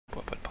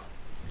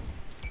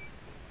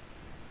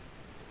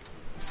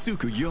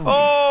Tsukuyomi.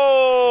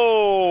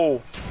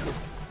 Oh!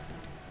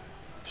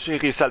 J'ai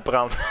réussi à le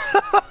prendre.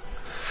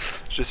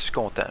 Je suis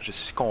content, je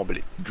suis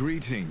comblé.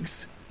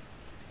 Greetings.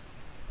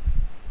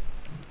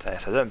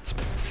 Ça donne un petit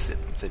peu de site.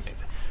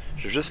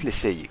 Je vais juste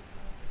l'essayer.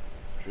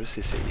 Je vais juste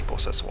l'essayer pour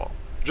ce soir.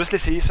 Juste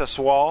l'essayer ce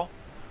soir.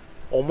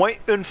 Au moins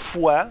une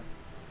fois.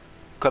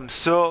 Comme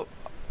ça,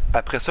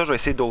 après ça, je vais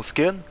essayer d'autres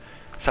skins.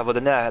 Ça va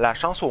donner la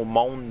chance au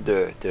monde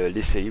de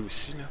l'essayer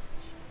aussi. Là.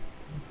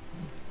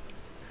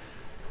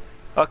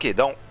 Ok,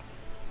 donc.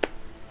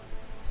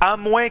 À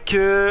moins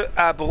que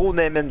Abro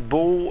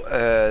Namenbo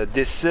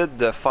décide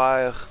de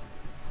faire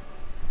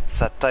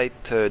sa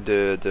tête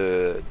de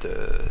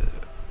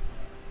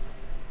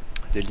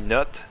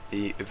linotte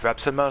et veut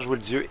absolument jouer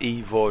le dieu et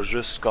il va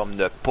juste comme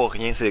ne pas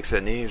rien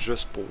sélectionner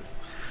juste pour...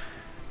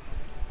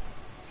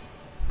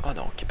 Ah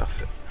non, ok,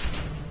 parfait.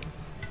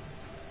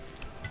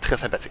 Très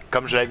sympathique.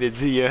 Comme je l'avais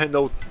dit, il y a un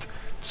autre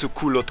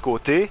Tsuku l'autre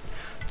côté.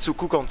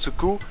 Tsuku contre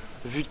Tsuku,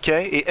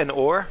 Vulcain et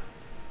Enor.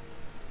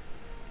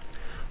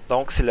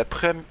 Donc c'est la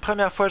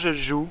première fois que je le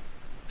joue.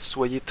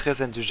 Soyez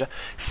très indulgents.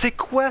 C'est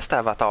quoi cet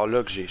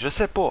avatar-là que j'ai? Je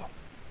sais pas.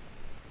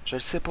 Je ne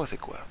sais pas c'est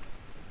quoi.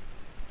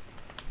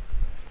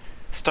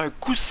 C'est un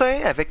coussin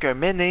avec un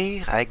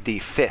menhir avec des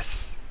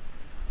fesses.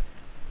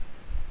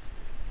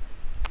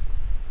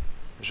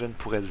 Je ne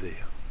pourrais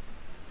dire.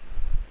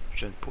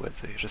 Je ne pourrais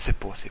dire. Je sais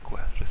pas c'est quoi.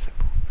 Je sais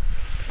pas.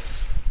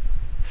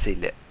 C'est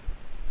laid.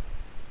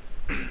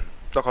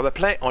 Donc on a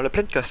plein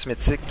de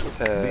cosmétiques.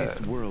 This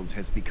world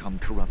has become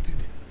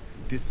corrupted,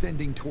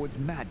 descending towards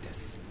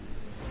madness.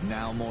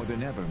 Now more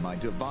than ever, my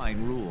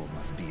divine rule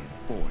must be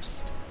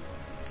enforced.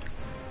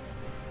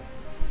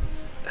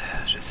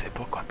 Je sais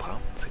pas quoi prendre.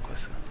 C'est quoi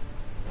ça?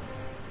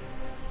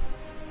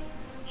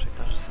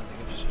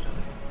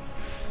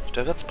 Je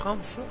devrais-tu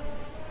prendre ça?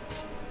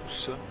 Ou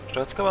ça? Je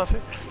devrais-tu commencer?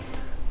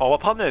 On va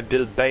prendre un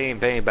build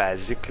bien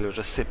basique, là.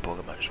 Je sais pas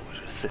comment le jouer.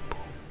 Je sais pas.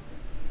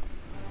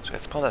 Je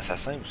devrais-tu prendre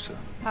assassin ou ça?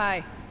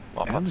 Hi.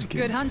 On va prendre ça.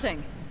 Good hunting.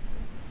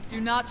 Do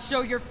not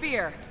show your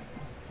fear.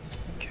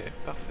 Ok,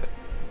 parfait.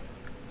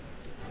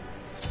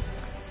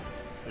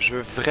 Je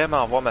veux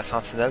vraiment voir ma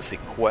sentinelle, c'est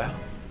quoi?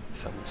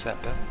 Ça vaut-tu la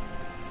peine?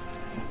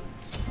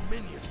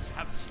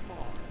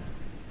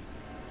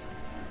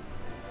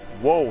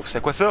 Wow, c'est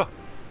quoi ça?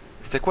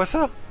 C'était quoi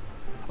ça?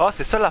 Ah,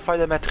 c'est ça l'affaire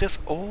de matrice.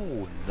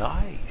 Oh,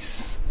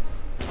 nice.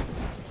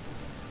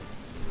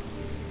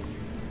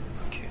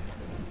 Ok.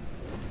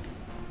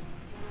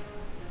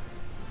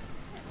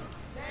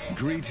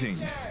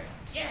 Greetings.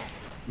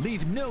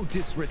 Leave no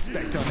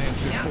disrespect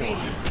unanswered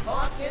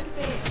for.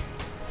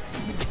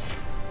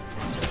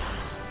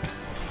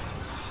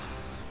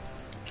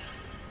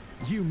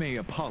 You may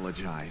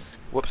apologize.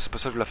 Oups, c'est pas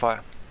ça que je voulais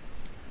faire.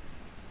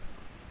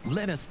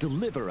 Let us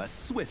deliver a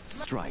swift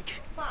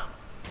strike.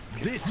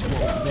 This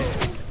won't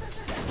miss.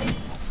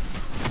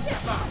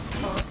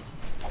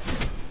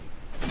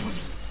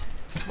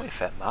 C'est moi, il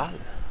fait mal.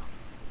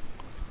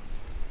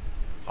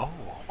 Oh.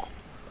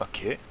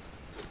 Ok.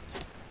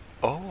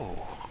 Oh.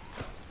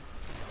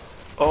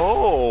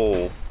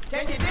 Oh. Can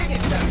you dig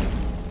it, son?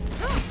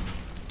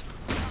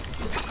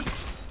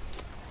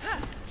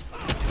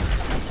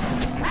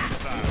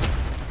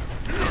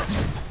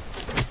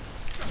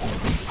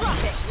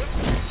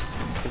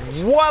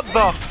 What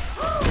the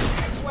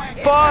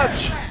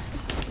fudge?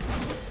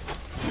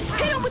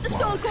 Hit him with the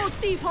Stone Cold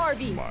Steve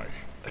Harvey.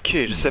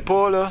 Ok, je sais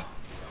pas là.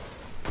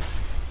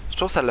 Je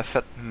trouve que ça l'a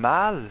fait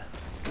mal.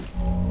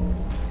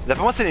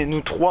 D'après moi, c'est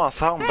nous trois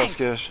ensemble parce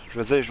que je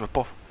veux dire, je veux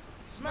pas.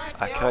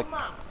 À crack.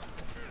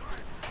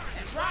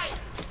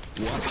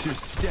 Watch your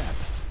step.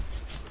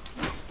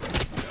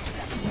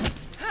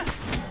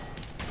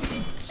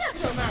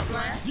 Shut your mouth,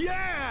 Lance.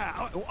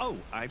 Yeah.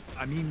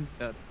 I mean,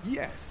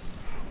 yes.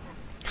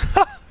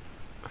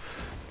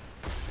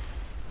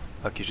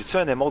 Ok, j'ai-tu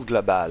un émote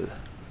global?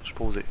 Je suis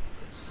posé.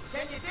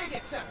 Can you dig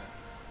it, son?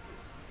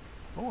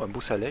 Oh, un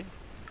beau soleil.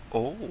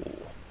 Oh.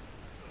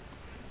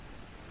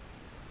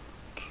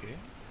 Ok.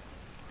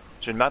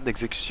 J'ai une marque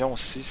d'exécution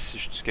aussi si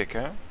je tue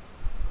quelqu'un.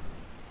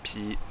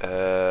 Puis,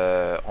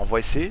 on va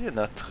essayer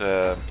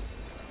notre...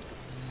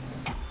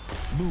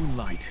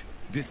 Moonlight,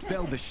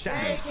 dispel the Take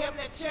shadows. him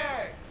to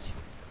church.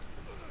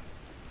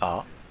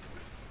 Ah.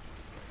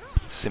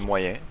 C'est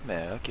moyen,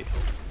 mais ok.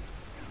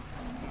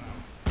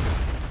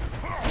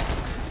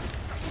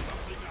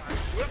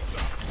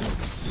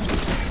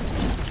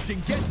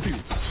 Shingetsu,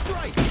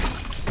 strike.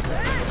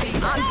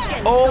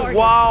 Oh,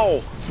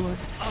 wow! But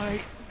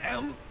I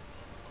am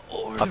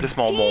En plus,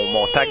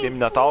 mon tag des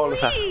Minotaurs, là,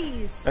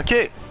 ça...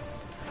 Ok!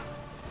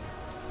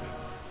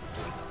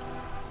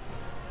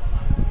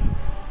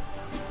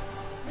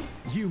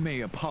 You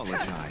may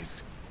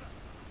apologize.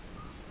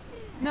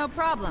 No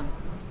problem.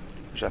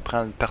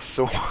 J'apprends le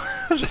perso.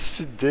 Je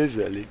suis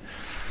désolé.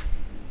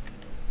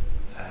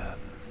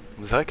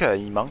 Vous savez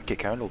qu'il manque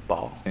quelqu'un à l'autre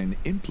bord. An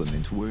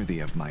implement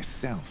worthy of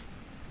myself.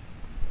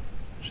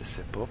 Je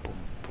sais pas pour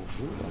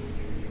vous. Là.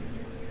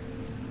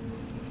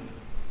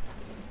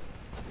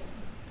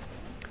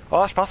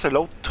 Ah, je pense que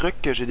l'autre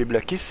truc que j'ai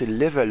débloqué, c'est le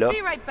level up.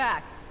 Be right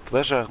back.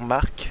 Faudrait que je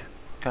remarque.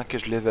 quand que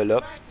je level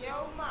up. Smack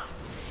your mouth.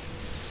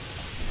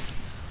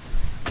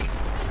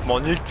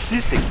 Mon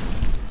ulti, c'est...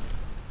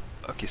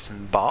 Ok, c'est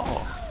une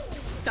barre.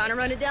 Time to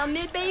run it down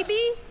mid,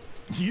 baby.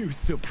 You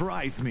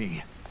surprise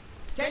me.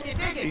 Can you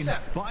dig it, sucker?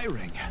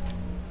 Inspiring.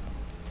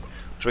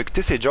 Je vais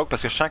écouter ces jokes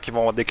parce que je sens qu'ils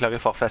vont déclarer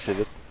forfait assez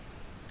vite.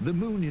 The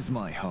moon is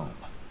my home.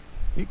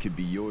 It could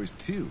be yours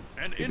too.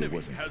 An if it enemy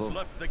wasn't has full.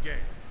 left the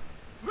game.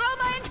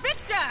 Roma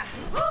Invicta.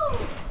 Woo!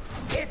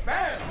 It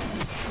burns.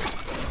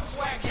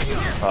 Swag your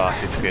hips. Ah,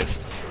 c'est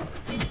triste.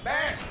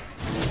 Burn.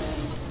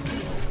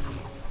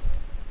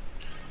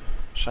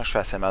 Je sens que je fais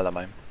assez mal de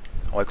même.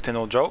 On va écouter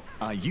nos jokes.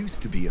 I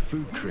used to be a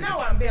food You critic. know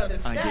I'm building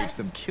I gave stats.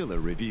 some killer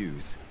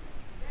reviews.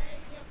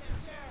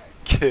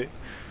 Ok.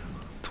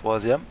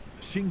 Troisième.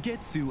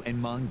 Shingetsu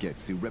and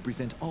Mangetsu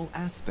represent all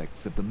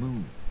aspects of the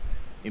moon,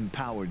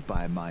 empowered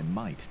by my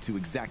might to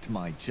exact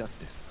my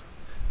justice.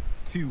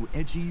 Too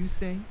edgy, you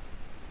say?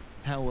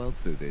 How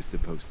else are they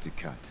supposed to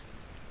cut?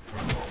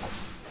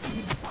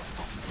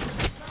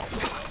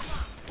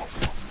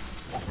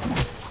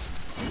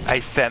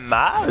 Elle fait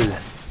mal!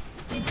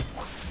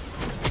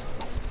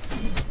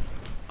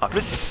 En plus,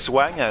 il se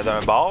soigne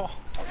d'un bord.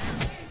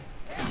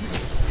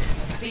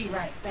 Be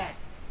right back.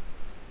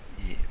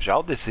 J'ai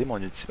hâte d'essayer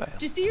mon ulti vert.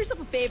 Just do yourself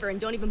a favor and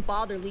don't even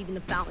bother leaving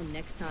the fountain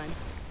next time.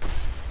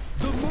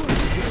 The moon will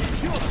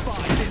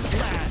purify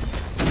this land!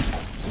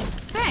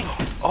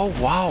 Thanks. Oh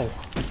wow!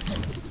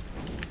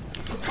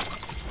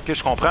 Ok,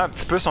 je comprends un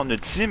petit peu son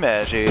ulti,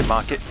 mais j'ai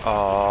manqué.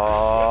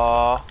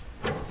 Oh!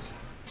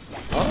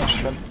 Oh,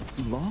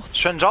 je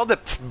fais une genre de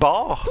petite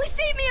barre. Please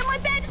save me on my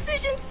bad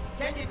decisions.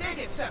 Can you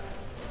dig it, sucker?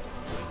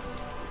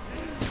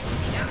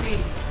 Yummy.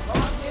 Go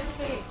on, get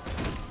big.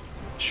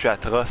 Je suis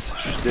atroce,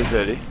 je suis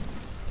désolé.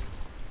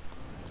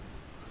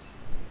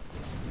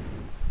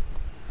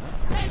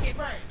 Make it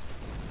burn.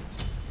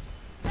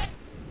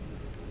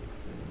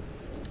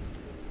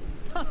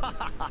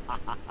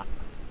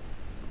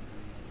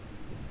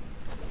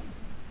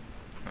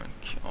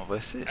 Ok, on va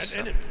essayer An ça.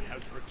 enemy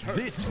has returned.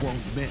 This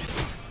won't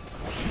miss.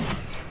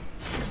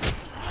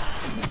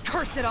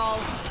 Curse it all.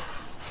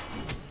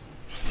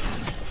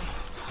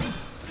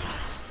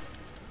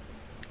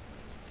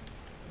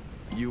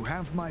 You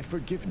have my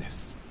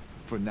forgiveness,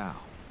 for now.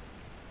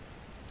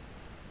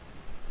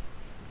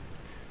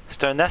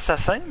 C'est un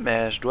assassin,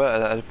 mais je dois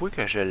avouer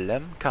que je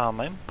l'aime quand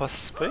même, pas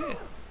si pire.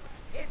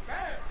 It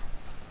burns.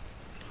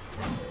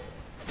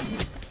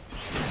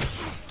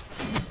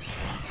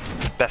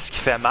 Parce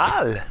qu'il fait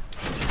mal.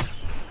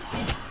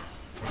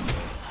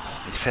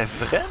 Il fait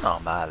vraiment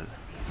mal.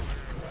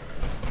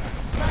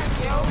 Smack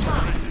your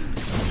mouth.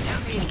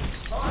 Yummy.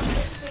 Go on,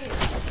 get big.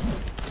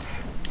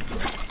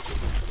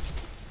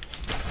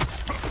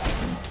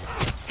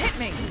 Hit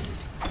me.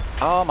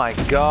 Oh my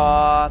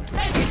god.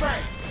 Make it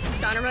burn.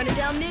 Time to run it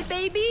down mid,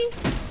 baby.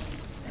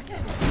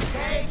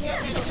 Take your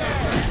picture.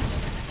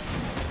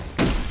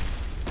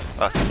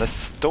 Ah, c'est un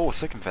aussitôt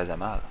ça qui me faisait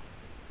mal.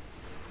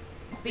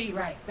 Be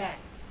right back.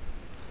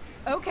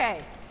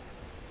 Okay.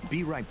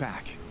 Be right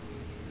back.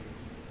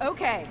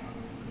 Okay.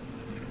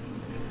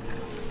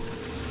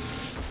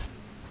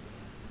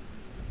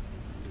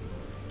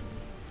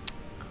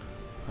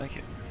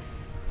 Ok.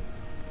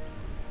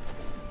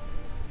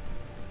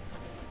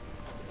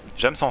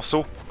 J'aime son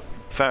saut.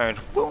 Il fait un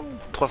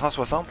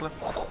 360 là.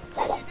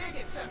 Can you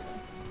dig it, sucker?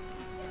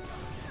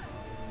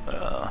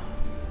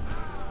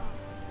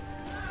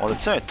 On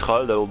a-tu un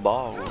troll de l'autre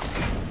bord? Ou...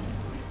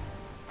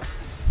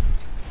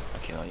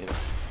 Ok, non, il est là.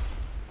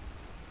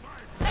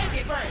 Make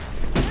it burn.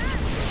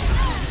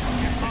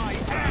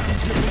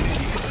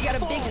 We got a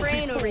big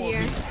brain over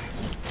here.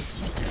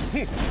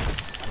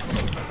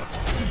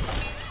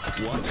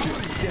 Watch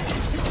your step.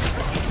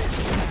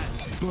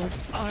 But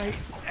I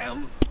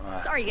am...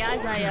 Sorry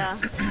guys,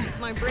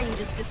 my brain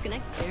just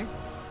disconnected there.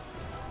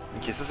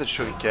 Ok, ça c'est le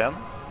shuriken.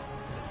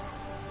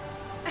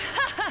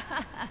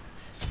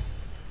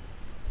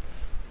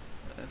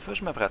 Faut que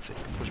je me pratique.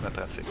 Faut que je me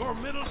pratique. Your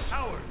middle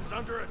tower is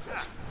under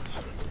attack.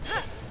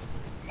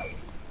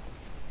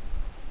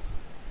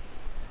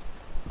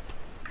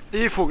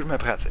 Il faut que je me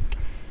pratique.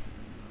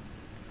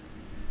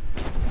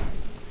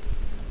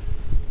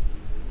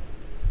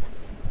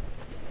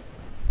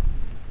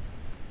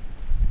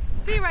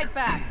 Be right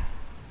back.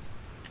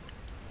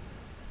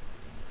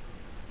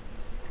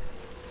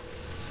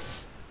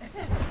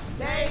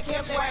 Take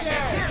your picture.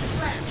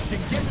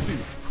 Shingetsu,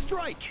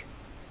 strike!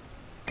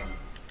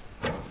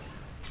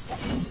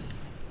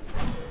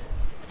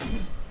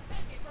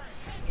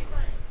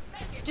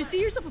 Just do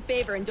yourself a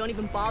favor and don't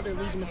even bother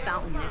leaving the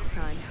fountain next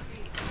time.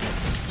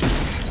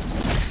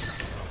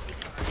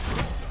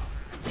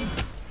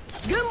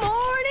 Good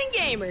morning,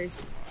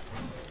 gamers.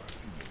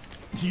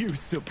 You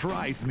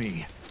surprise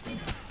me.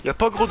 Il a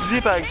pas gros de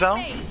vie par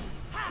exemple.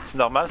 C'est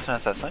normal, c'est un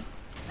assassin.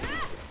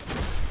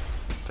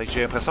 Fait que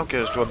j'ai l'impression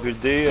que je dois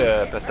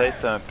builder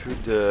peut-être un peu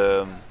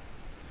de...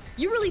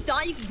 You really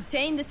thought you could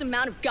contain this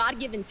amount of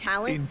God-given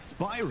talent?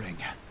 Inspiring.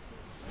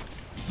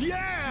 Yeah!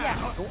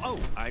 Yes. Oh,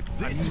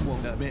 this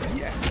won't miss.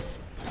 Yes.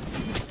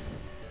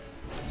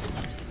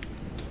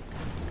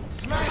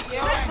 Smack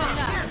your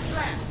ass.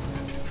 Slap.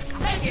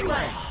 Make it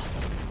rain.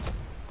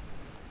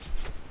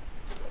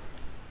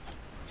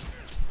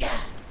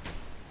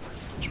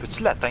 Je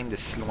peux-tu l'atteindre de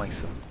si loin que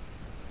ça?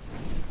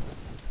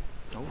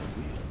 Oh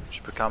oui,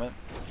 je peux quand même.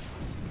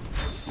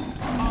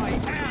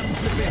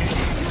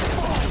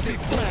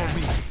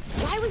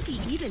 Why was he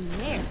even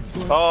there?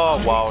 Oh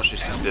wow, j'ai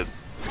stupide.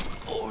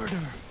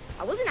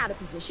 I wasn't out of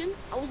position.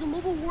 I was a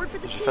mobile ward for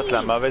the J'ai team. fait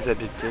la mauvaise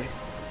habileté.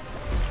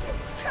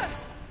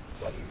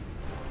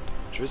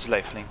 Je veux du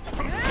lifelink.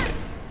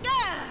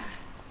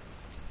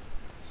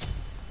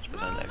 Je peux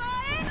donner le lifelink.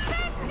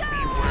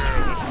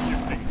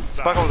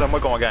 C'est pas à cause de moi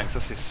qu'on gagne, ça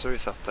c'est sûr et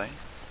certain.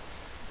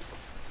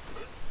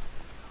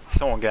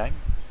 Si on gagne,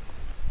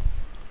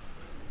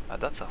 à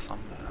date ça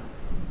ressemble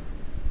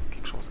à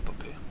quelque chose de pas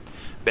pire.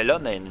 Ben là,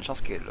 on a une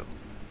chance qu'elle est là.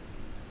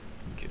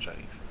 Ok,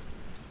 j'arrive.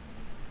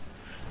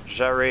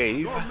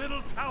 J'arrive. Your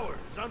middle tower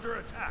is under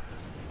attack.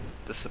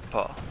 De ce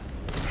pas.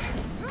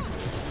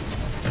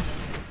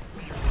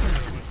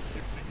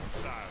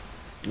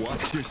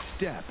 Watch your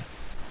step.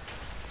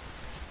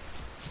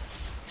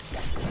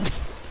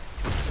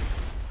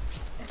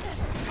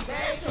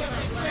 Take him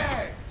to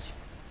church.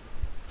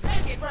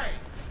 Make it rain.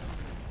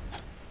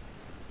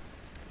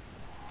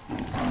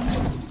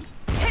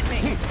 Hit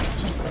me.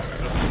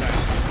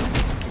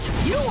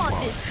 You don't want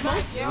this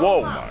smoke.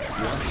 Wow!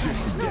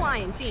 There's no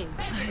lion team.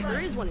 But there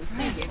is one in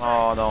Stu's.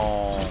 Oh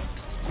non!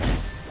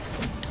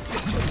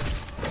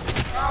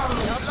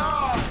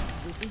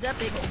 This is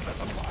epic.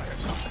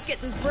 Let's get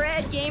this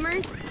bread,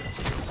 gamers.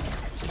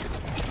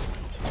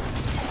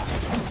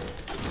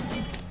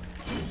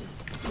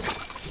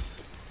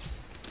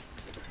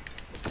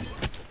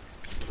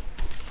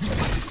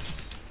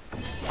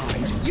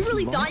 You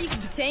really thought you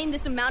could contain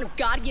this amount of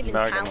God-given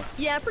Mega. talent?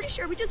 Yeah, pretty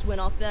sure we just went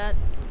off that.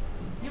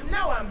 You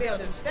know I'm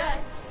building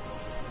stats.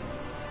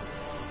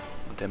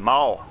 T'es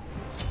mort!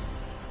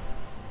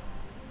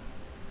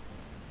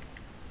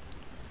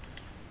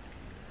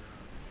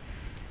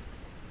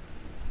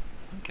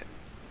 Ok.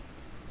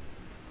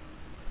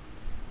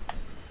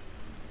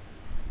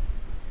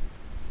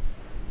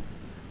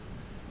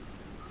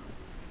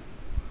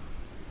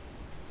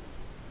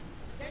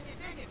 Can you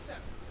dig it, son?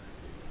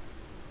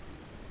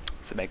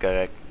 C'est bien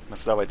correct.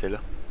 Merci d'avoir été là.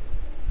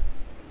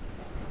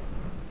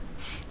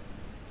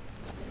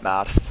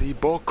 Merci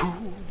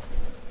beaucoup!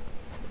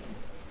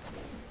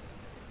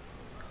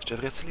 Je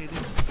devrais-tu l'aider?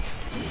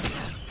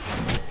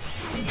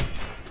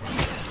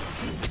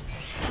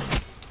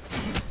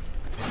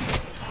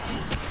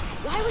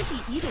 Why was he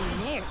even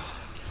there?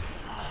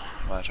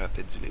 Ouais, j'aurais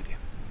peut-être dû l'aider.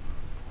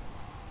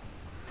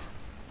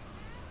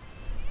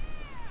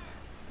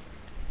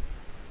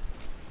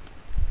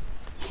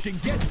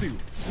 Shingetsu,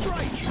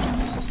 strike!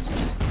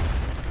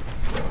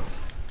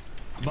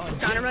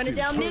 Trying to run it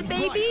down mid,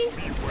 baby?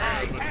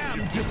 I am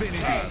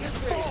divinity.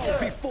 Fall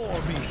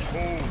before me.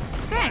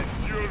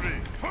 Thanks.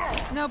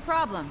 No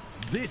problem.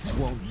 This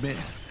won't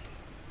miss.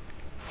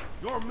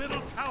 Your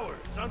middle tower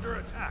is under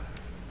attack.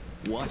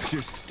 Watch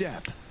your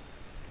step.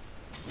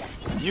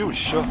 You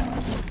chat!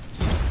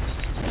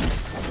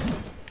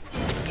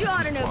 You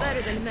ought to know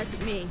better than to mess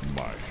with me.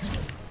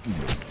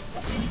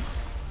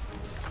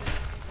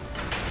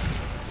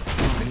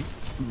 I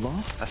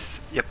lost? Ah,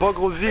 y'a pas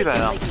gros de vie, ben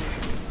non.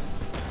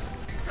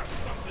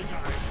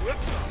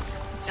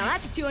 Now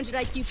that's a 200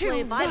 IQ To play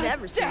if I've the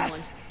ever seen death.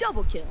 one.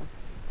 Double kill.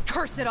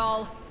 Curse it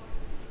all.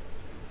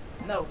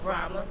 No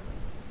problem.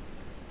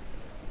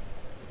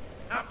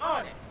 I'm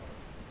on it.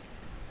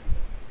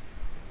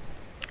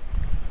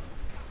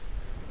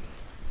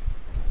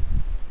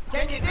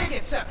 Can you dig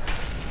it, son?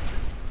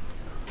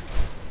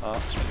 Ah,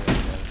 je peux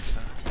regarder ça.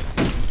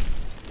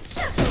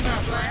 Shut your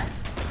mouth, lad.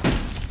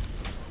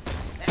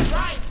 That's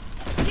right.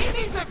 Give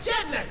me some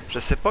chitlins. Je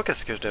sais pas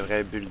qu'est-ce que je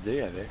devrais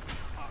builder avec.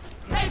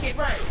 Make it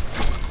rain.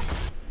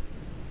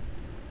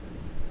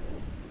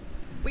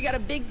 We got a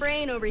big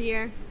brain over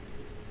here.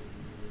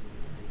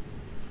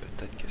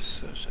 Peut-être que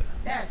ça,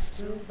 That's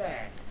too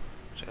bad.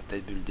 j'aurais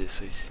peut-être buildé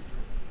ça ici.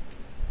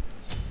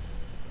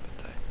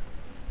 Peut-être.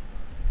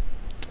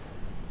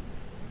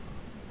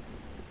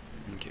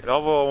 Ok, là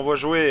on va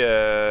jouer.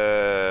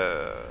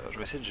 Je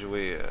vais essayer de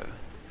jouer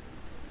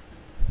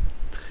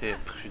très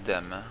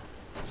prudemment.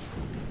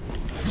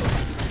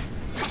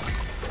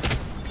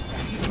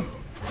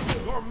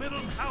 Your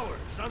middle tower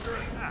is under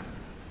attack.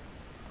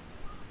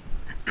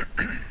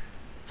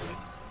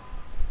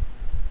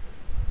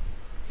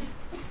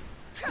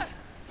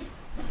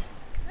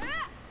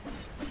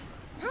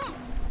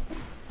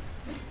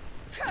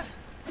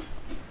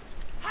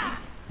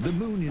 The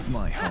moon is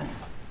my home.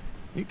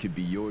 It could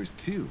be yours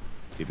too,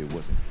 if it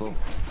wasn't full.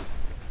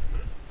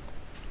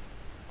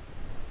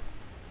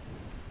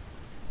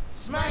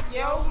 Smack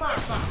your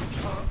mouth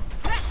off, huh?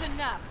 That's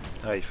enough.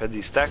 Ah, il fait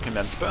des stacks,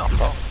 mais un petit peu en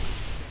retard.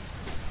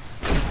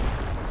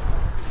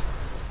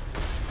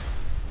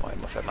 Ouais, il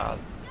m'a fait mal.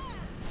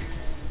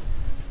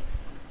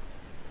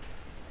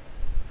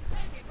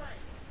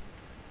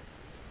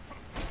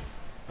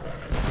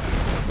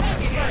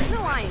 There's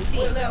no lion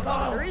team.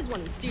 There is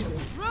one in Stu.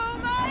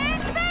 Roma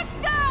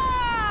Invicta!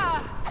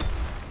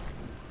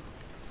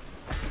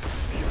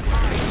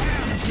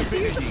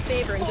 yourself a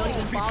favor and don't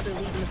even bother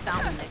leaving the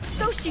fountain next.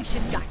 Those cheeks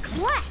just got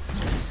clapped.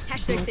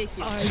 Hashtag fake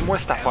news. Dis-moi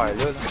cette affaire-là.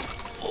 Là.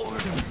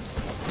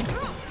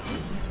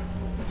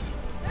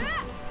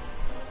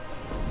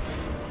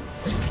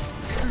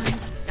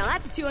 Now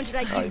that's a 200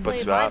 Ah, IQ play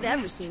if I've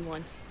ever seen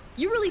one.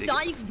 You really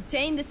thought you could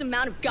contain this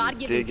amount of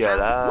God-given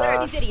talent? When are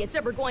these idiots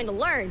ever going to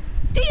learn?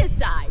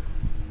 Deicide!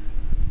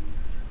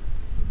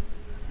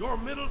 Your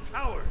middle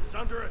tower is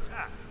under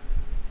attack.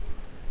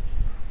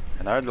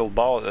 Il y en a un de l'autre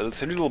bord.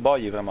 Celui de l'autre bord,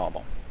 il est vraiment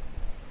bon.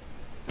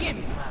 Give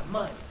me my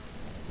money.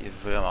 Il est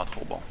vraiment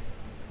trop bon.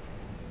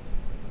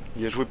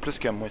 Il a joué plus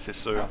que moi, c'est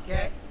sûr.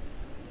 Okay.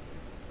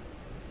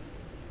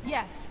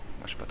 Yes.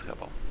 Moi, je suis pas très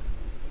bon.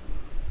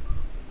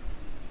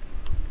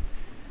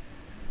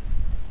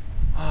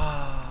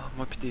 Ah,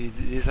 moi pis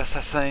des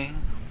assassins.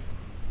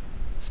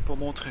 C'est pas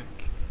mon truc.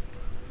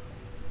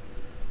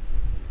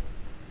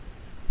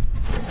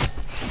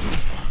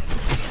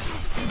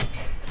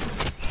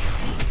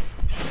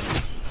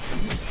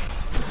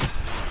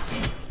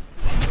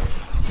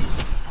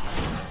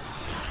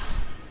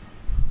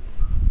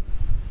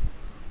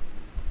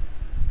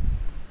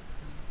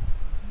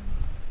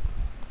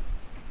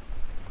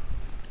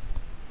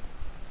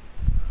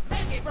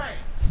 Make it rain.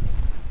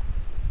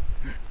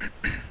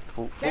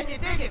 Can you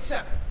dig it,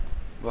 sucker?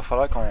 Va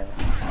falloir qu'on...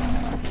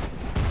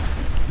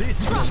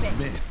 This won't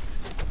miss.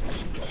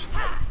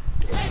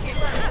 Make it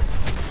rain.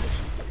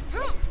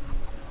 Woo!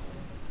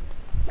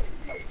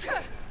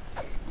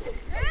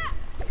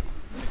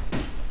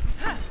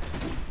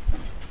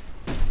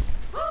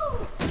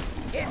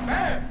 It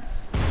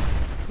burns.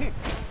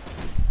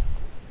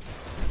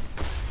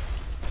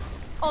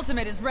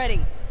 Ultimate is ready.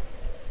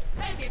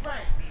 Make it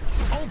rain.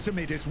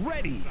 Ultimate is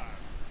ready.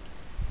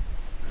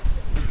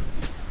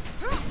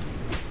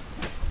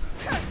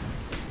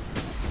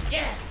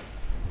 Yeah.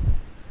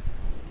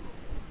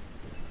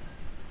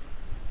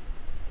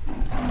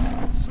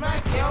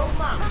 Smack your old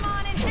mama. Come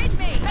on and hit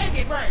me. Make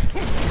it rain.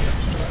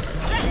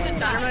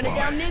 Trying to run it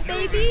down mid,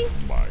 baby?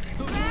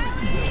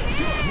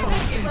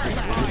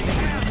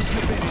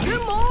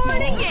 Good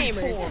morning,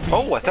 gamers!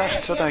 Oh, attends,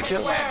 j'ai fait un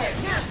kill.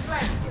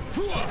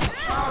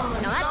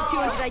 Now that's a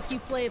 200 IQ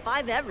play if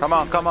I've ever Come seen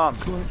on, come on.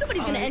 one.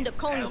 Somebody's gonna end up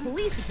calling the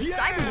police if it's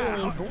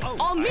cyberbullying.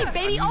 All me,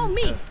 baby, all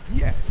me!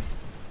 Yes.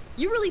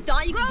 You really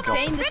thought you could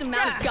contain this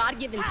amount of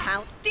God-given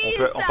talent?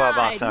 On peut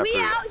avancer un We peu.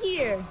 out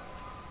here!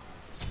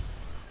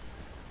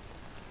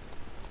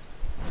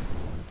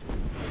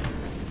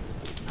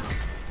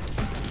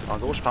 En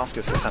gros, je pense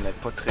que ça n'est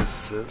pas très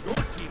utile. Your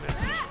team has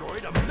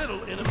destroyed a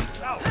middle enemy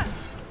tower.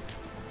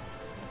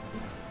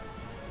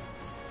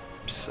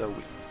 Puis ça,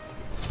 oui.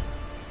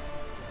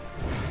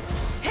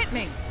 Hit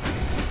me.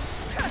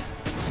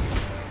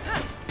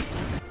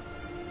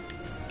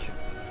 Ok.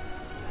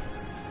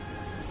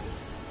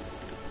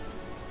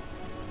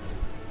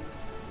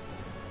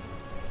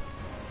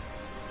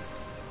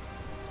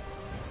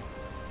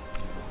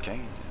 Niveau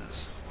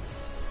 15.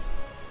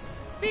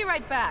 Be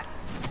right back.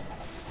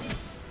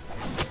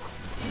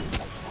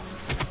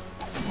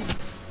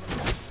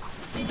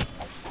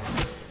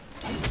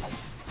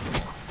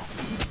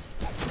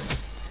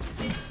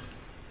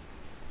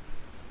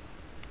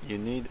 You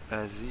need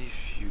as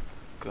if you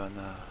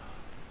gonna...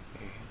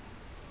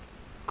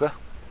 Quoi?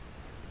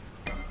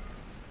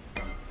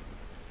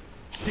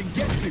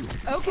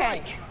 Shingetsu.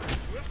 Okay.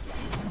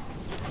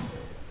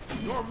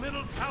 Your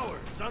middle tower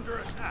is under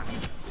attack.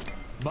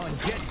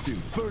 Mangetsu,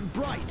 burn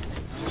bright.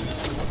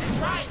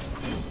 Right.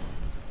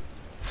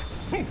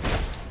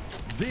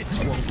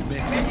 This won't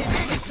miss.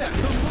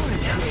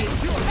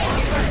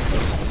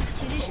 This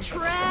kid is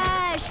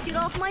trash! Get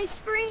off my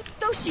screen!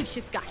 Those cheeks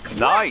just got clapped.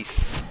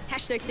 Nice!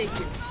 Hashtag fake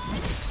news.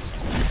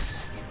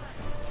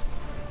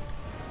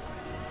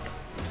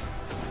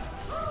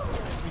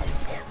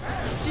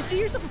 Just do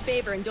yourself a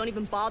favor and don't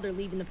even bother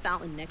leaving the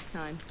fountain next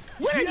time.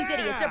 When are these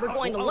idiots ever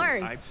going to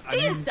learn?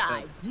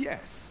 Deicide!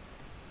 Yes.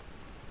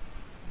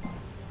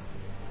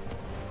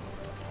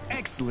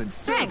 Excellent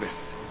Thanks.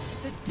 service.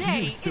 The day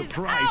You is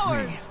surprised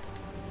ours. me.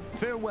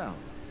 Farewell.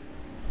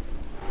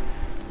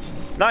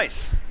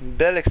 Nice! Une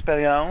belle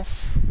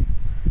expérience.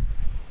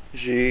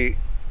 J'ai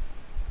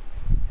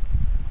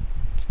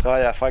du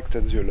travail à faire avec ce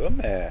dieu-là,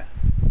 mais...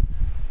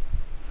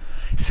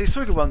 C'est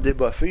sûr qu'ils vont le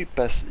débuffer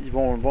parce qu'ils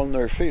vont le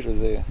nerfer, je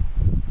veux dire.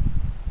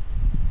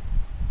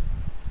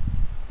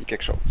 Il y a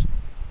quelque chose.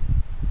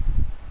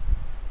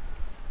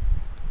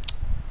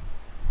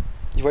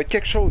 Il va être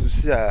quelque chose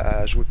aussi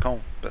à jouer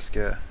contre parce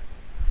que...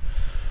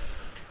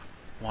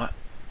 Ouais.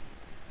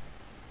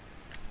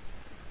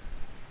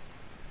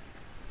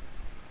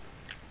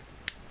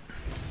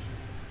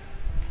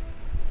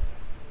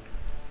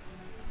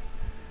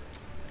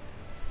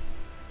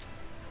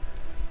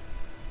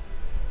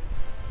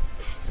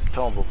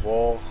 On va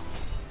voir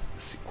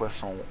c'est quoi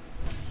son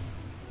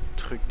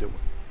truc de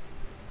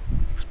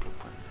exploit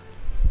point.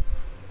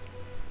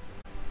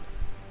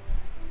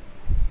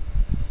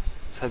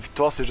 Sa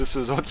victoire, c'est juste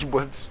eux autres qui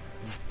boivent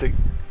du thé.